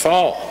continue to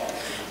fall,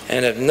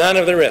 and have none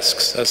of the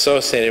risks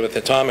associated with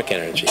atomic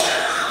energy.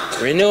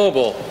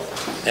 Renewable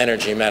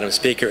energy, Madam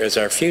Speaker, is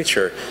our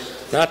future,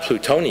 not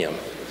plutonium.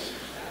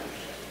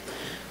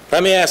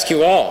 Let me ask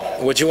you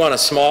all, would you want a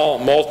small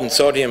molten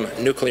sodium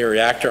nuclear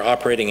reactor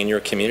operating in your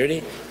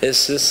community?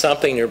 Is this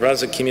something New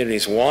Brunswick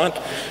communities want,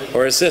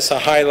 or is this a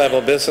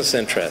high-level business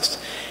interest?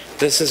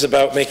 This is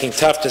about making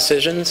tough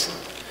decisions,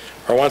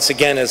 or once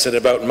again, is it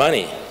about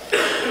money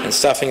and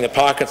stuffing the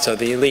pockets of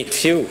the elite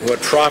few who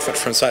would profit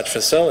from such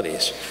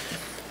facilities?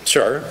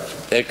 Sure,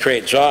 they'd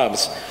create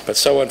jobs, but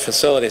so would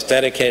facilities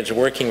dedicated to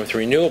working with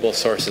renewable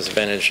sources of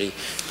energy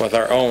with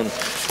our own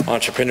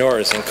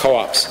entrepreneurs and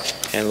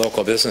co-ops and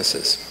local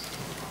businesses.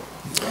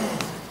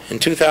 In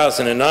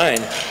 2009,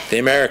 the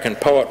American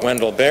poet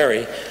Wendell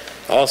Berry,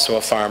 also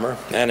a farmer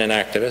and an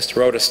activist,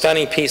 wrote a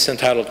stunning piece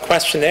entitled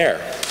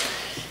Questionnaire.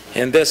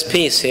 In this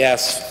piece, he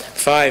asked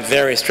 5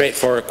 very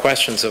straightforward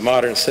questions of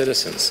modern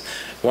citizens.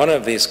 One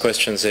of these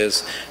questions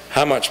is,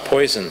 how much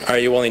poison are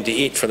you willing to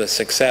eat for the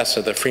success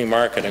of the free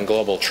market and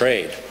global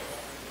trade?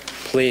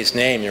 Please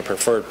name your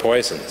preferred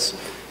poisons.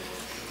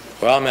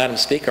 Well, Madam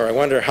Speaker, I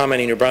wonder how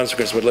many New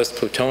Brunswickers would list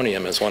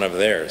plutonium as one of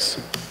theirs.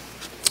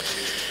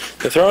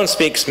 The throne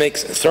speech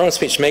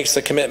makes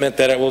the commitment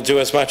that it will do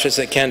as much as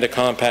it can to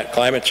combat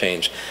climate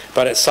change,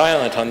 but it's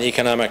silent on the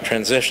economic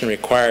transition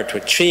required to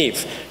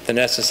achieve the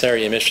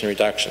necessary emission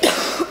reductions,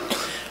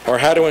 or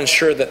how to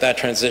ensure that that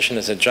transition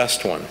is a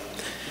just one.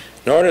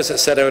 Nor does it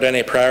set out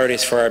any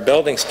priorities for our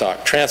building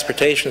stock,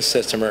 transportation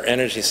system, or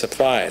energy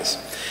supplies.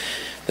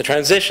 The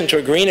transition to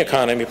a green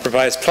economy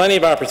provides plenty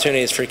of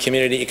opportunities for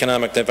community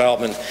economic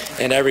development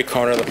in every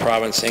corner of the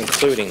province,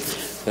 including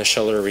the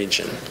Chaleur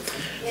region.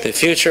 The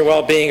future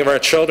well-being of our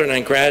children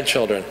and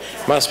grandchildren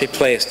must be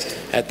placed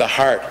at the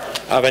heart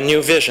of a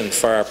new vision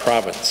for our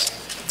province.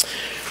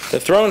 The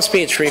throne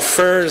speech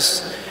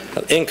refers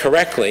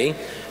incorrectly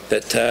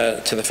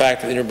to the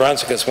fact that New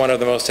Brunswick is one of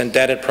the most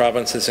indebted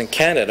provinces in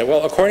Canada.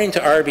 Well, according to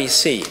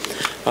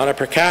RBC, on a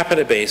per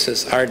capita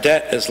basis, our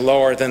debt is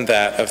lower than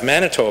that of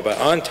Manitoba,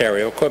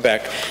 Ontario,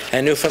 Quebec,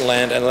 and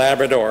Newfoundland and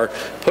Labrador,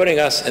 putting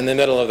us in the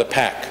middle of the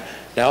pack.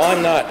 Now,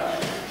 I'm not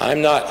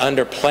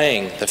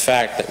underplaying the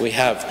fact that we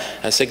have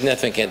a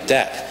significant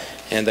debt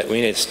and that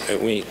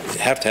we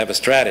have to have a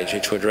strategy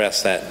to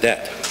address that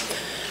debt.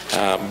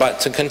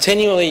 But to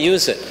continually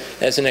use it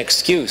as an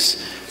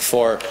excuse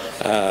for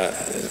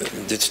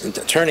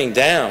turning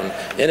down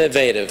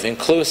innovative,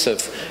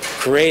 inclusive,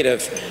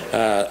 creative,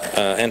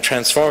 and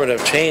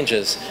transformative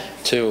changes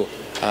to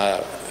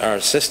our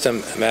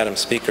system, Madam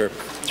Speaker,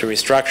 to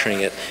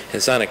restructuring it,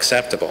 is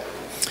unacceptable.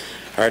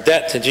 Our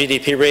debt to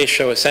GDP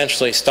ratio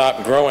essentially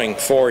stopped growing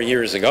 4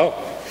 years ago,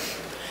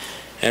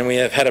 and we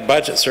have had a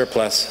budget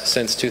surplus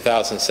since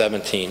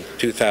 2017,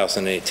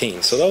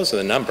 2018. So those are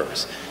the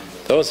numbers.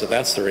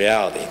 That's the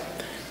reality.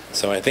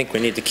 So I think we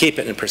need to keep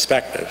it in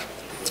perspective.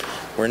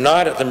 We're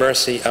not at the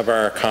mercy of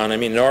our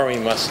economy, nor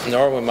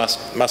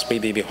must we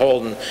be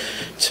beholden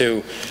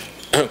to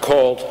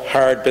cold,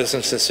 hard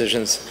business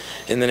decisions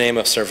in the name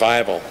of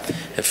survival.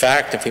 In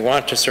fact, if we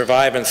want to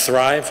survive and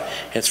thrive,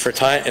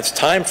 it's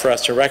time for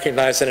us to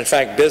recognize that, in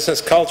fact,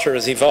 business culture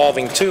is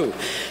evolving too,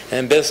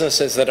 and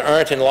businesses that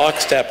aren't in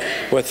lockstep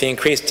with the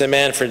increased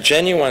demand for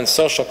genuine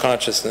social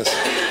consciousness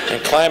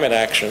and climate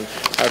action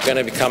are going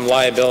to become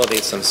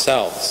liabilities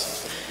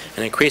themselves.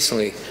 And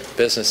increasingly,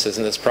 businesses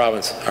in this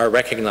province are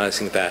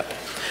recognizing that.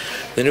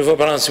 Le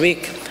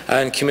Nouveau-Brunswick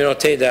a une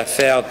communauté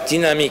d'affaires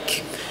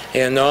dynamique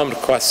et un nombre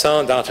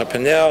croissant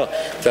d'entrepreneurs,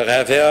 de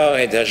rêveurs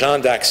et de gens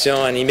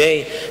d'action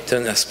animés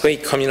d'un esprit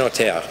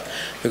communautaire.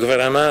 Le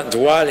gouvernement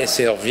doit les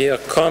servir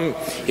comme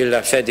il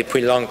l'a fait depuis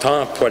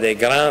longtemps pour les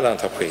grandes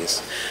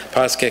entreprises,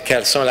 parce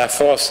qu'elles sont la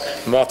force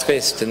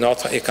motrice de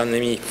notre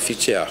économie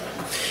future.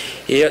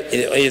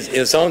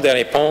 Ils ont des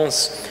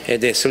réponses et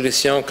des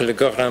solutions que le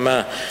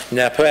gouvernement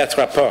ne peut-être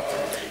pas,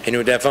 et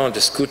nous devons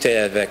discuter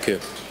avec eux.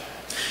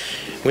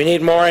 We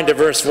need more and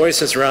diverse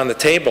voices around the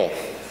table.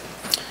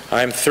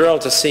 I'm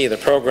thrilled to see the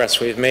progress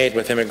we've made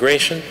with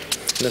immigration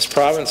in this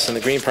province, and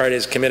the Green Party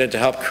is committed to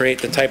help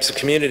create the types of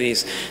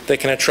communities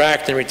that can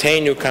attract and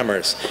retain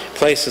newcomers,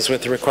 places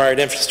with the required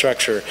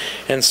infrastructure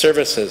and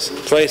services,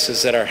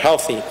 places that are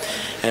healthy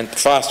and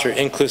foster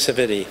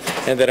inclusivity,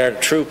 and that are a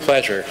true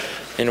pleasure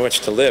in which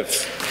to live.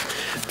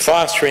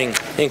 Fostering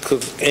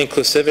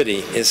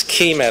inclusivity is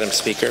key, Madam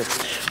Speaker.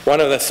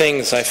 One of the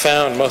things I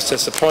found most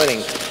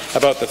disappointing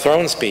about the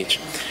throne speech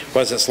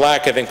was its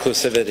lack of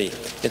inclusivity,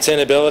 its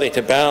inability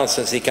to balance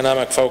its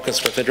economic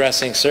focus with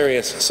addressing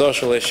serious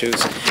social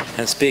issues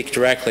and speak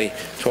directly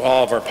to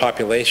all of our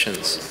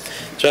populations.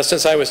 Just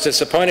as I was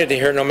disappointed to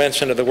hear no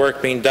mention of the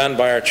work being done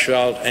by our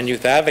child and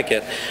youth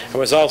advocate, I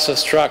was also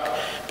struck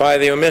by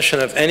the omission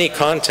of any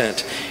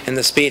content in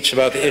the speech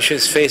about the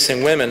issues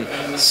facing women,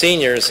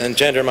 seniors, and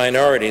gender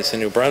minorities in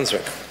New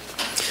Brunswick.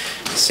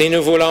 Si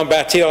nous voulons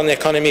bâtir une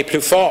économie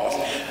plus forte,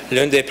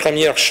 l'une des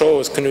premières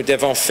choses que nous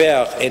devons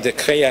faire est de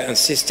créer un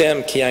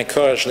système qui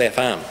encourage les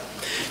femmes.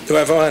 Nous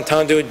avons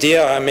entendu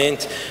dire à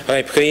maintes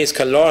reprises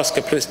que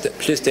lorsque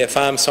plus de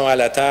femmes sont à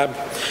la table,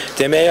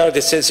 de meilleures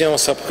décisions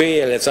sont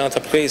prises et les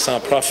entreprises en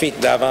profitent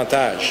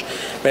davantage.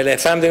 Mais les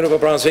femmes du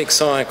Nouveau-Brunswick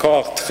sont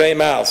encore très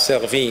mal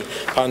servies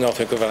par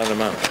notre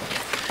gouvernement.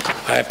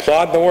 I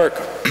applaud the work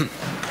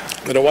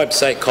that a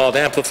website called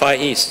Amplify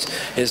East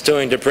is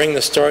doing to bring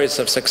the stories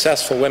of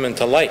successful women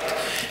to light,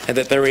 and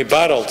that the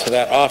rebuttal to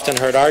that often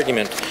heard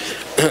argument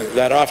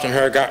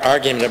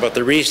about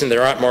the reason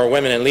there aren't more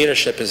women in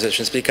leadership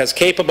positions because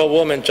capable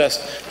women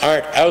just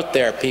aren't out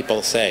there,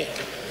 people say.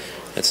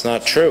 It's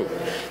not true.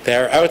 They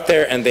are out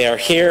there and they are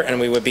here, and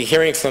we would be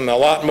hearing from them a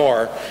lot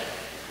more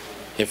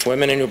if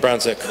women in New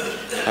Brunswick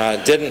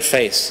didn't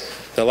face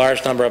the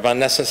large number of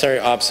unnecessary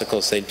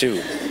obstacles they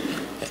do,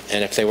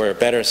 and if they were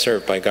better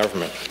served by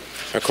government.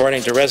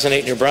 According to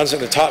Resonate New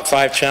Brunswick, the top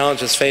 5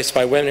 challenges faced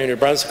by women in New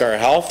Brunswick are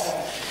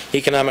health,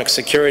 economic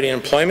security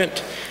and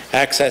employment,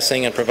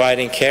 accessing and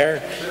providing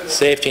care,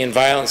 safety and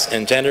violence,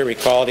 and gender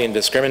equality and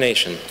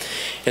discrimination.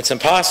 It's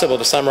impossible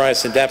to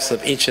summarize the depths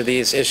of each of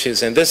these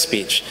issues in this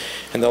speech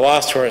and the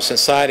loss to our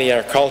society,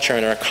 our culture,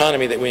 and our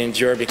economy that we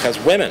endure because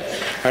women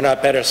are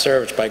not better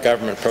served by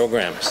government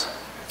programs.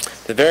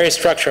 The very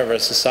structure of our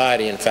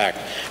society, in fact,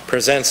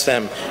 presents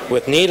them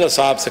with needless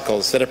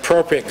obstacles that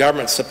appropriate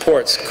government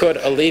supports could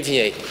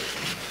alleviate.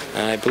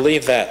 And I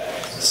believe that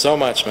so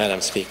much,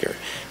 Madam Speaker,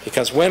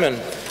 because women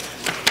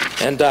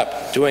end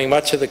up doing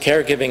much of the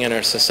caregiving in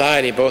our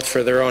society, both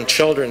for their own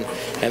children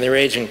and their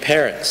aging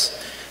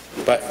parents.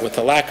 But with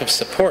the lack of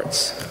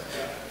supports,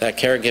 that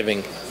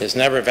caregiving is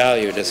never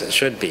valued as it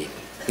should be.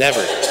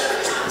 Never.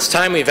 It's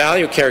time we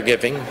value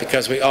caregiving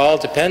because we all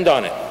depend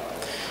on it.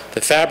 The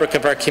fabric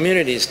of our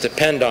communities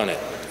depend on it.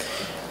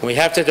 We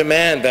have to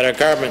demand that our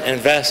government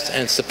invest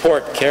and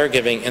support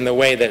caregiving in the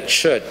way that it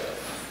should.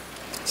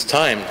 It's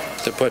time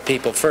to put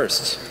people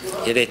first.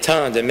 Il est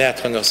temps de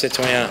mettre nos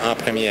citoyens en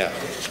première.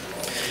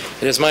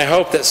 It is my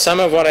hope that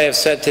some of what I have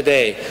said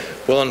today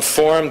will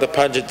inform the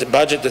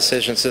budget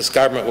decisions this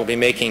government will be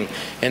making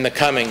in the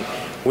coming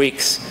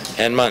weeks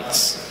and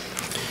months.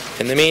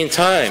 In the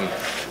meantime,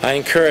 I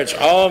encourage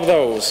all of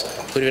those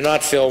who do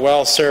not feel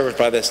well served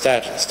by the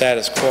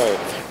status quo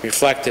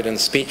reflected in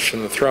speech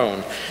from the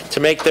throne to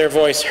make their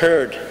voice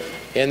heard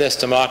in this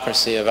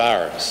democracy of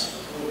ours.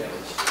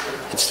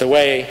 It's the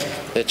way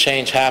that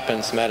change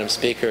happens, Madam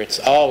Speaker. It's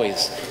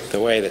always the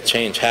way that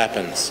change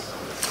happens.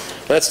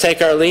 Let's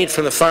take our lead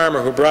from the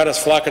farmer who brought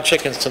us flock of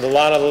chickens to the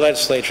lawn of the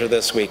legislature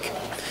this week.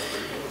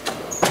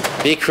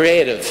 Be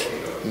creative,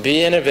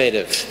 be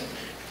innovative,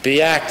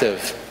 be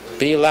active,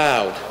 be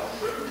loud,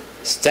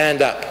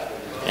 stand up,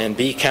 and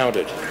be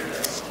counted.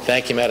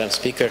 Thank you, Madam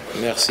Speaker.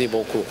 Merci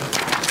beaucoup.